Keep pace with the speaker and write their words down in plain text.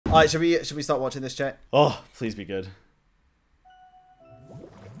Alright, should we start watching this, chat? Oh, please be good.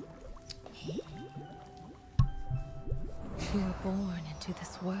 You were born into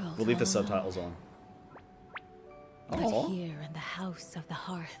this world. We'll leave the subtitles on. But here in the house of the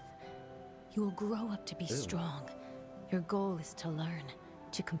hearth, you will grow up to be strong. Your goal is to learn,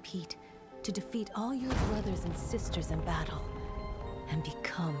 to compete, to defeat all your brothers and sisters in battle, and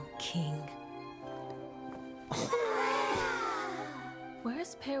become king.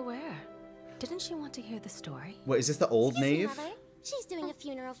 Where's Pear Ware? Didn't she want to hear the story? Wait, is this the old knave? Mother. She's doing a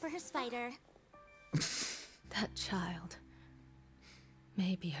funeral for her spider. That child.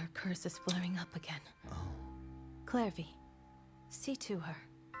 Maybe her curse is flaring up again. Oh. Clairvy, see to her.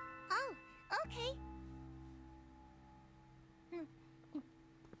 Oh, okay.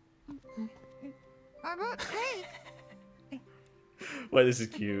 I want cake. Wait, this is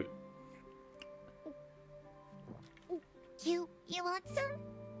cute. You want some?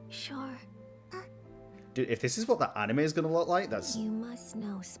 Sure. Dude, if this is what that anime is gonna look like, that's You must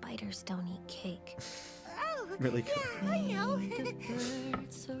know spiders don't eat cake. Oh, really cool. Yeah, I know. The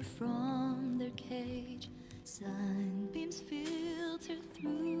birds soar from their cage. Sunbeams filter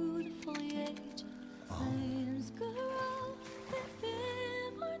through the foliage. Flames grow with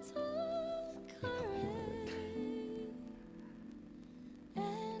immortal courage.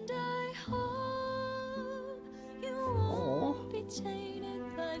 And I hope you won't be tainted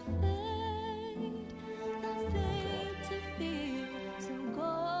by fate. Nothing to fear, so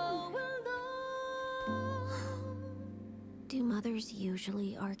go alone. Do mothers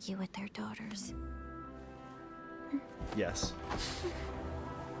usually argue with their daughters? yes.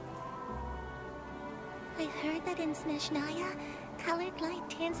 I heard that in Snezhnaya, colored light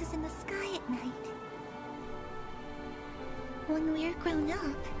dances in the sky at night. When we're grown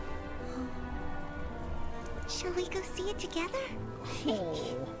up, shall we go see it together?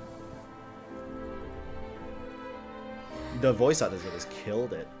 The voice actors that has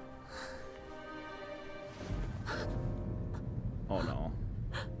killed it. Oh no.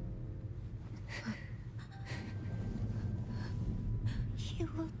 You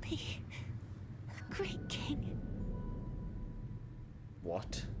will be a great king.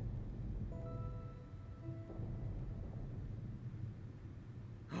 What?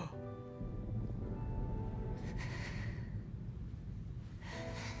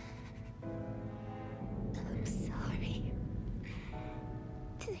 I'm sorry.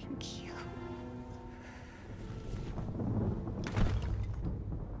 Thank you.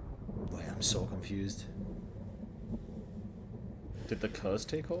 Wait, I'm so confused. Did the curse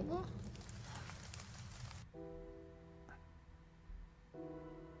take over?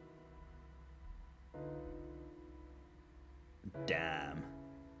 Damn.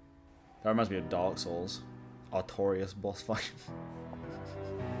 That reminds me of Dark Souls. Artorias boss fight.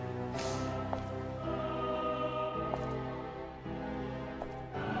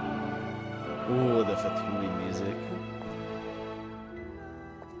 Ooh, the Fatui music.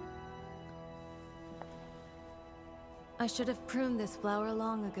 I should have pruned this flower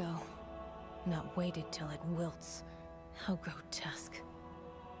long ago. Not waited till it wilts. How grotesque.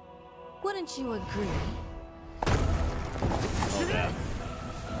 Wouldn't you agree? Oh, damn.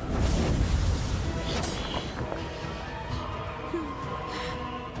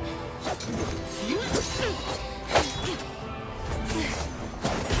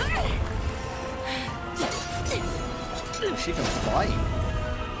 She can fight.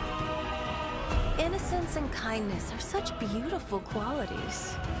 Innocence and kindness are such beautiful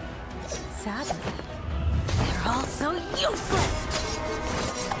qualities. Sadly, they're all so useless!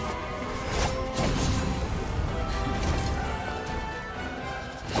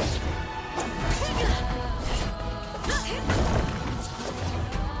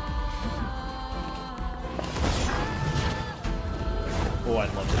 Oh, I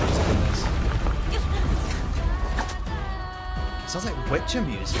love the music in this. Sounds like Witcher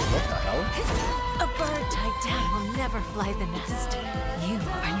music. What the hell? A bird tied down will never fly the nest. You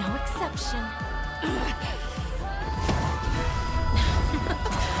are no exception.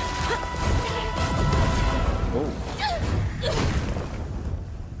 Oh.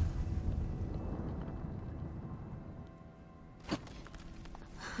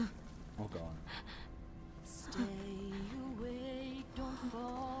 Oh god. Stay awake, don't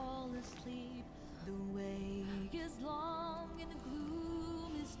fall asleep. The way is long and the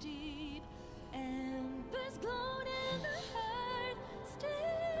gloom is deep. Embers glowed in the heart,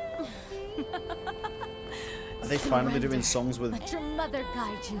 still Are they finally doing songs with... Let your mother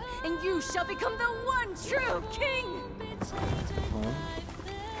guide you, and you shall become the one true king!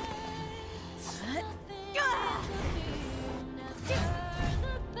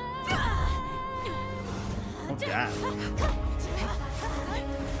 Damn. What the fuck?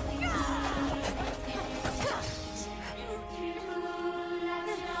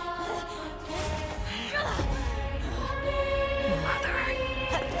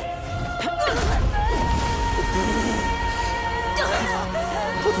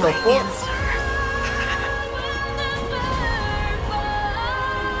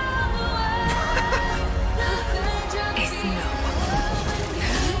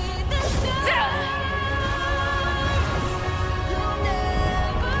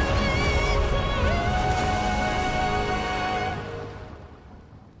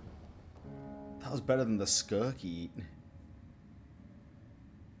 That was better than the skirk eat.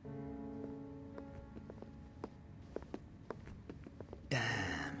 Damn.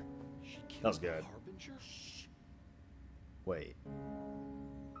 That was good. Wait.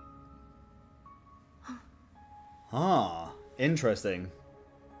 Huh. Interesting.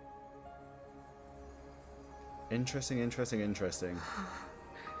 Interesting.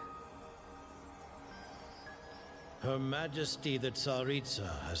 Her Majesty the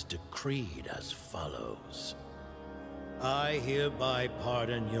Tsaritsa has decreed as follows. I hereby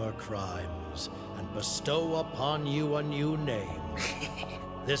pardon your crimes and bestow upon you a new name.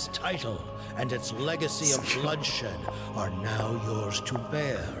 This title and its legacy of bloodshed are now yours to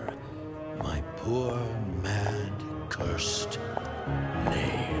bear. My poor, mad, cursed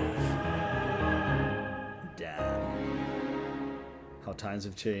knave. Damn. How times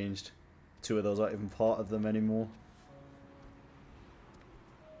have changed. Two of those aren't even part of them anymore.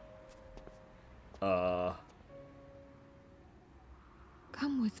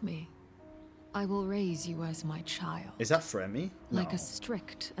 Come with me. I will raise you as my child. Is that Fremi? Like No. a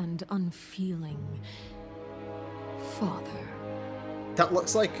strict and unfeeling father. That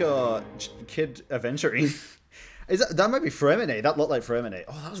looks like a kid adventuring. That might be Fremine. That looked like Fremine.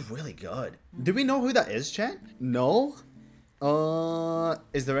 Oh, that was really good. Do we know who that is, chat? No?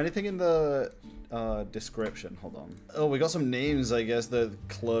 Is there anything in the description? Hold on. Oh, we got some names, I guess, the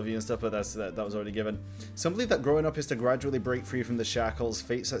Clovey and stuff, but that was already given. Some believe that growing up is to gradually break free from the shackles.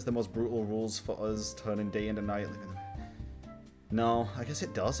 Fate sets the most brutal rules for us, turning day into night. No, I guess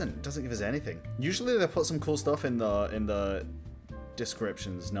it doesn't. It doesn't give us anything. Usually they put some cool stuff in the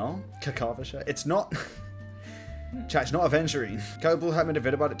descriptions, no? Kakavasha? It's not... Chat, it's not adventuring. Cowblue had made a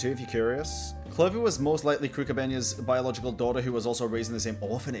vid about it too, if you're curious. Clovey was most likely Krukabenya's biological daughter who was also raised in the same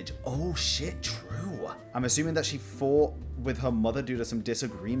orphanage. Oh shit, true. I'm assuming that she fought with her mother due to some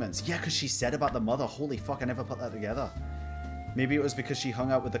disagreements. Yeah, because she said about the mother. Holy fuck, I never put that together. Maybe it was because she hung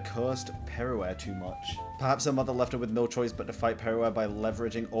out with the cursed Peruer too much. Perhaps her mother left her with no choice but to fight Peruer by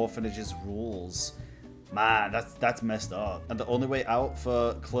leveraging orphanage's rules. Man, that's messed up. And the only way out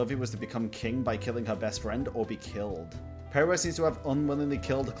for Clovey was to become king by killing her best friend or be killed. Peruer seems to have unwillingly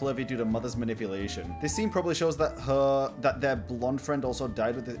killed Clovey due to mother's manipulation. This scene probably shows that their blonde friend also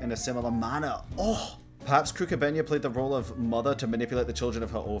died in a similar manner. Oh! Perhaps Krukabenya played the role of mother to manipulate the children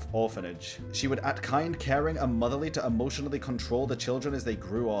of her orphanage. She would act kind, caring, and motherly to emotionally control the children as they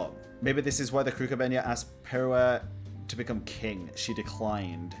grew up. Maybe this is why the Krukabenya asked Peruer to become king. She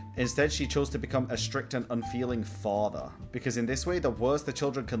declined. Instead, she chose to become a strict and unfeeling father. Because in this way, the worst the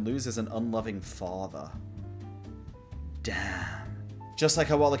children can lose is an unloving father. Damn. Just like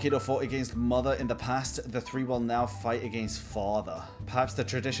how ARLECCHINO fought against mother in the past, the three will now fight against father. Perhaps the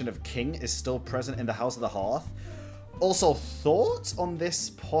tradition of king is still present in the House of the Hearth. Also, thoughts on this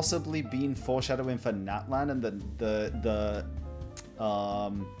possibly being foreshadowing for Natlan and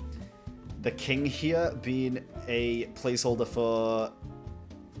the king here being a placeholder for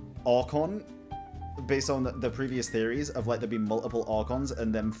Archon, based on the previous theories of like there being multiple Archons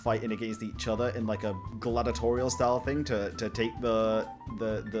and them fighting against each other in like a gladiatorial style thing to take the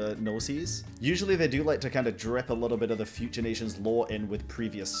Gnosis. Usually they do like to kind of drip a little bit of the Future Nations lore in with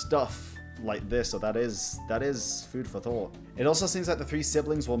previous stuff like this, so that is food for thought. It also seems like the three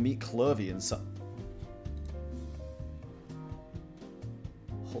siblings will meet Clovey and so...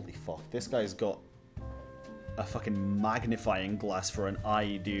 Holy fuck, this guy's got a fucking magnifying glass for an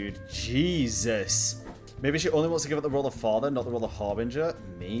eye, dude. Jesus. Maybe she only wants to give it the role of father, not the role of harbinger.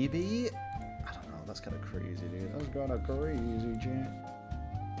 Maybe? I don't know, that's kind of crazy, dude. That's kind of crazy, Jet.